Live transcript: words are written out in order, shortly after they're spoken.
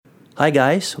Hi,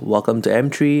 guys, welcome to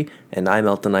M3 and I'm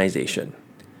Eltonization.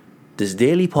 This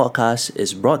daily podcast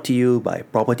is brought to you by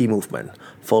Property Movement.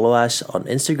 Follow us on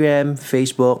Instagram,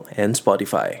 Facebook, and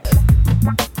Spotify.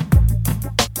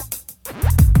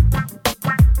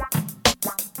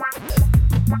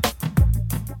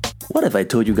 What if I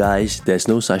told you guys there's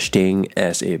no such thing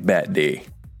as a bad day?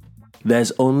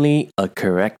 There's only a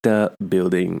character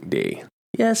building day.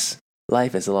 Yes,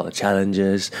 life has a lot of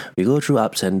challenges. We go through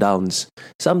ups and downs.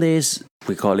 Some days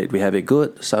we have it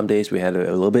good. Some days we have it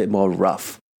a little bit more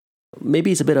rough.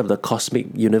 Maybe it's a bit of the cosmic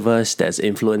universe that's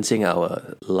influencing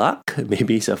our luck.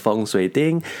 Maybe it's a feng shui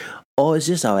thing. Or it's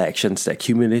just our actions that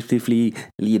cumulatively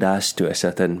lead us to a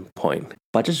certain point.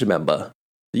 But just remember,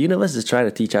 the universe is trying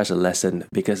to teach us a lesson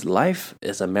because life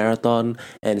is a marathon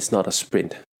and it's not a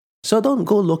sprint. So don't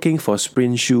go looking for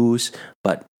sprint shoes,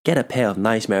 but get a pair of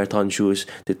nice marathon shoes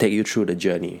to take you through the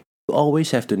journey. You always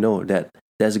have to know that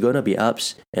there's going to be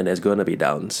ups and there's going to be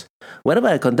downs. Whenever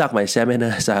I conduct my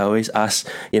seminars, I always ask,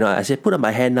 I say, put up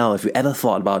my hand now if you ever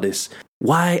thought about this.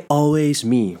 Why always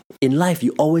me? In life,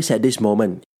 you always had this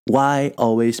moment. Why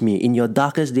always me? In your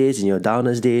darkest days, in your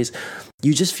downest days,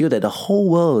 you just feel that the whole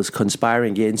world is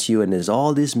conspiring against you and there's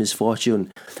all this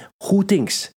misfortune. Who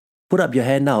thinks? Put up your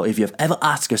hand now if you've ever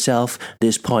asked yourself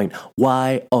this point,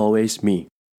 why always me?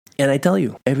 And I tell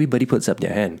you, everybody puts up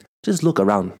their hand. Just look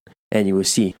around and you will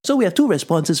see. So we have two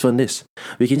responses from this.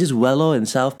 We can just wallow in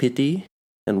self-pity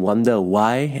and wonder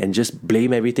why and just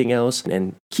blame everything else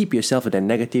and keep yourself in that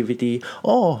negativity.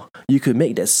 Or you could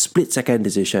make that split-second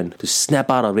decision to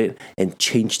snap out of it and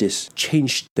change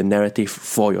the narrative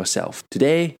for yourself.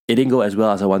 Today, it didn't go as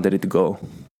well as I wanted it to go.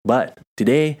 But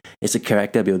today is a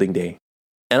character building day.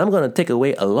 And I'm going to take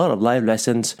away a lot of life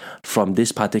lessons from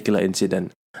this particular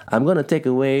incident. I'm going to take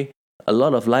away a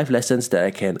lot of life lessons that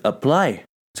I can apply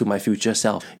to my future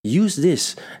self. Use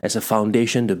this as a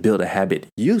foundation to build a habit.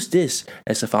 Use this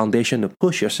as a foundation to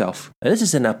push yourself. And this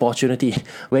is an opportunity.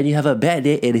 When you have a bad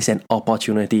day, it is an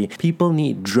opportunity. People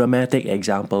need dramatic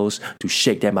examples to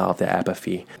shake them out of their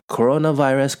apathy.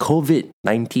 Coronavirus,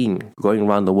 COVID-19, going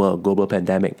around the world, global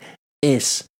pandemic,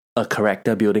 is a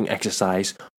character building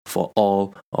exercise for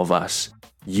all of us.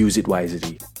 Use it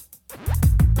wisely.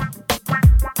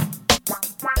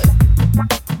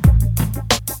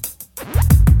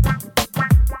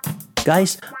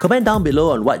 Guys, comment down below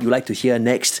on what you'd like to hear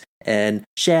next and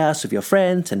share us with your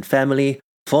friends and family.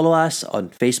 Follow us on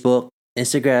Facebook,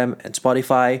 Instagram, and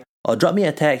Spotify, or drop me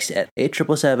a text at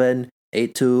 8777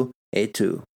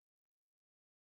 8282.